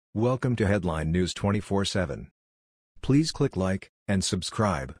Welcome to Headline News 24/7. Please click like and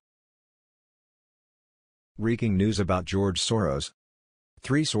subscribe. Breaking news about George Soros.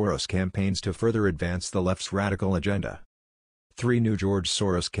 3 Soros campaigns to further advance the left's radical agenda. 3 new George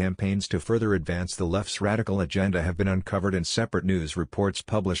Soros campaigns to further advance the left's radical agenda have been uncovered in separate news reports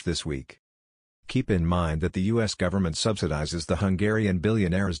published this week. Keep in mind that the U.S. government subsidizes the Hungarian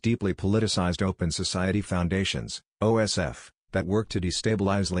billionaire's deeply politicized Open Society Foundations, OSF, that work to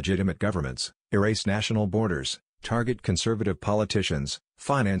destabilize legitimate governments, erase national borders, target conservative politicians,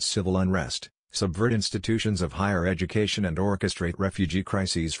 finance civil unrest, subvert institutions of higher education and orchestrate refugee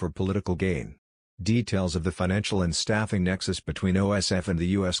crises for political gain. Details of the financial and staffing nexus between OSF and the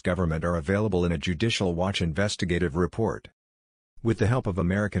U.S. government are available in a Judicial Watch investigative report. With the help of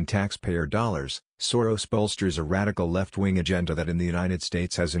American taxpayer dollars, Soros bolsters a radical left-wing agenda that in the United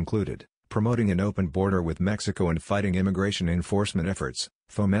States has included promoting an open border with Mexico and fighting immigration enforcement efforts,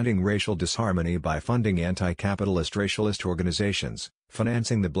 fomenting racial disharmony by funding anti-capitalist racialist organizations,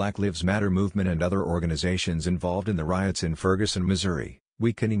 financing the Black Lives Matter movement and other organizations involved in the riots in Ferguson, Missouri,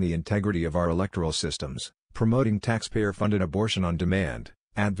 weakening the integrity of our electoral systems, promoting taxpayer-funded abortion on demand,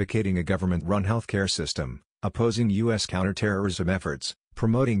 advocating a government-run healthcare system, opposing U.S. counterterrorism efforts,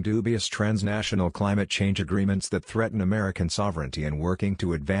 promoting dubious transnational climate change agreements that threaten American sovereignty and working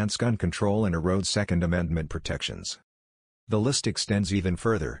to advance gun control and erode Second Amendment protections. The list extends even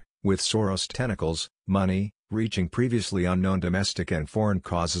further, with Soros tentacles, money, reaching previously unknown domestic and foreign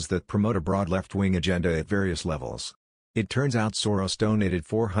causes that promote a broad left-wing agenda at various levels. It turns out Soros donated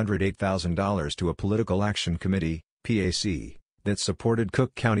 $408,000 to a political action committee, PAC, that supported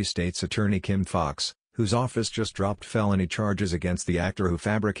Cook County State's Attorney Kim Foxx, whose office just dropped felony charges against the actor who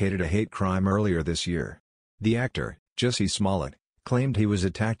fabricated a hate crime earlier this year. The actor, Jussie Smollett, claimed he was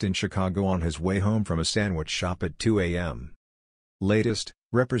attacked in Chicago on his way home from a sandwich shop at 2 a.m. Latest,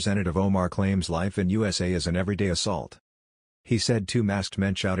 Representative Omar claims life in USA is an everyday assault. He said 2 masked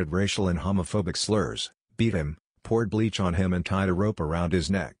men shouted racial and homophobic slurs, beat him, poured bleach on him and tied a rope around his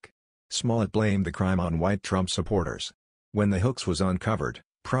neck. Smollett blamed the crime on white Trump supporters. When the hoax was uncovered,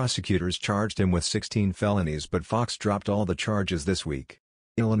 prosecutors charged him with 16 felonies, but Fox dropped all the charges this week.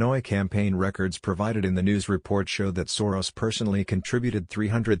 Illinois campaign records provided in the news report show that Soros personally contributed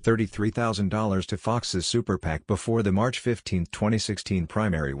 $333,000 to Fox's super PAC before the March 15, 2016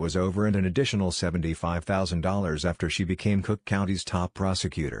 primary was over and an additional $75,000 after she became Cook County's top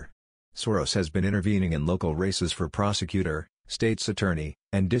prosecutor. Soros has been intervening in local races for prosecutor, state's attorney,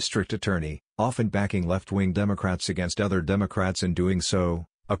 and district attorney, often backing left-wing Democrats against other Democrats in doing so,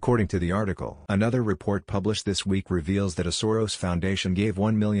 according to the article. Another report published this week reveals that a Soros Foundation gave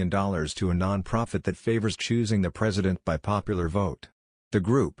 $1 million to a non-profit that favors choosing the president by popular vote. The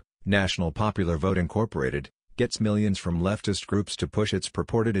group, National Popular Vote Incorporated, gets millions from leftist groups to push its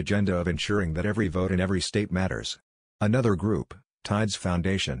purported agenda of ensuring that every vote in every state matters. Another group, Tides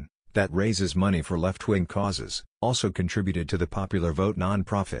Foundation, that raises money for left-wing causes, also contributed to the Popular Vote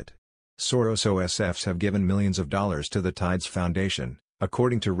nonprofit. Soros OSFs have given millions of dollars to the Tides Foundation,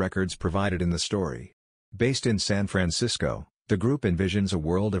 according to records provided in the story. Based in San Francisco, the group envisions a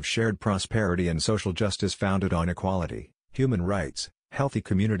world of shared prosperity and social justice founded on equality, human rights, healthy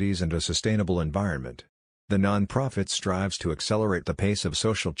communities and a sustainable environment. The nonprofit strives to accelerate the pace of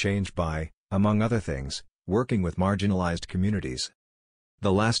social change by, among other things, working with marginalized communities.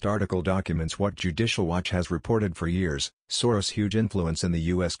 The last article documents what Judicial Watch has reported for years: Soros' huge influence in the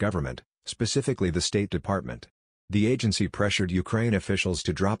U.S. government, specifically the State Department. The agency pressured Ukraine officials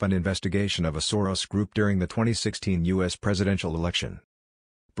to drop an investigation of a Soros group during the 2016 U.S. presidential election.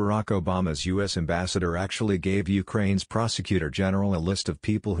 Barack Obama's U.S. ambassador actually gave Ukraine's prosecutor general a list of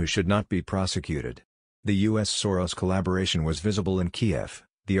people who should not be prosecuted. The U.S.-Soros collaboration was visible in Kiev,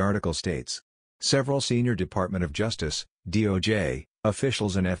 the article states. Several senior Department of Justice, DOJ,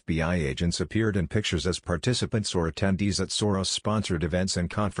 officials and FBI agents appeared in pictures as participants or attendees at Soros-sponsored events and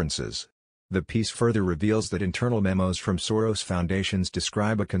conferences. The piece further reveals that internal memos from Soros foundations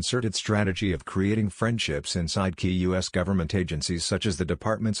describe a concerted strategy of creating friendships inside key U.S. government agencies such as the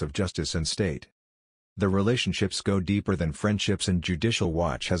Departments of Justice and State. The relationships go deeper than friendships, and Judicial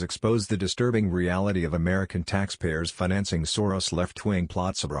Watch has exposed the disturbing reality of American taxpayers financing Soros left-wing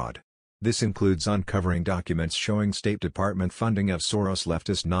plots abroad. This includes uncovering documents showing State Department funding of Soros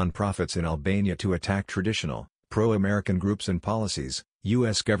leftist nonprofits in Albania to attack traditional, pro-American groups and policies,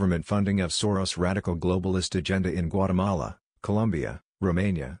 U.S. government funding of Soros' radical globalist agenda in Guatemala, Colombia,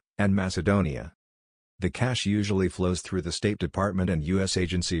 Romania, and Macedonia. The cash usually flows through the State Department and U.S.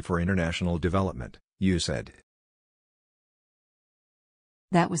 Agency for International Development, USAID.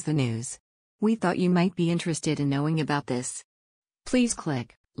 That was the news. We thought you might be interested in knowing about this. Please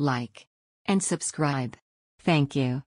click like, and subscribe. Thank you.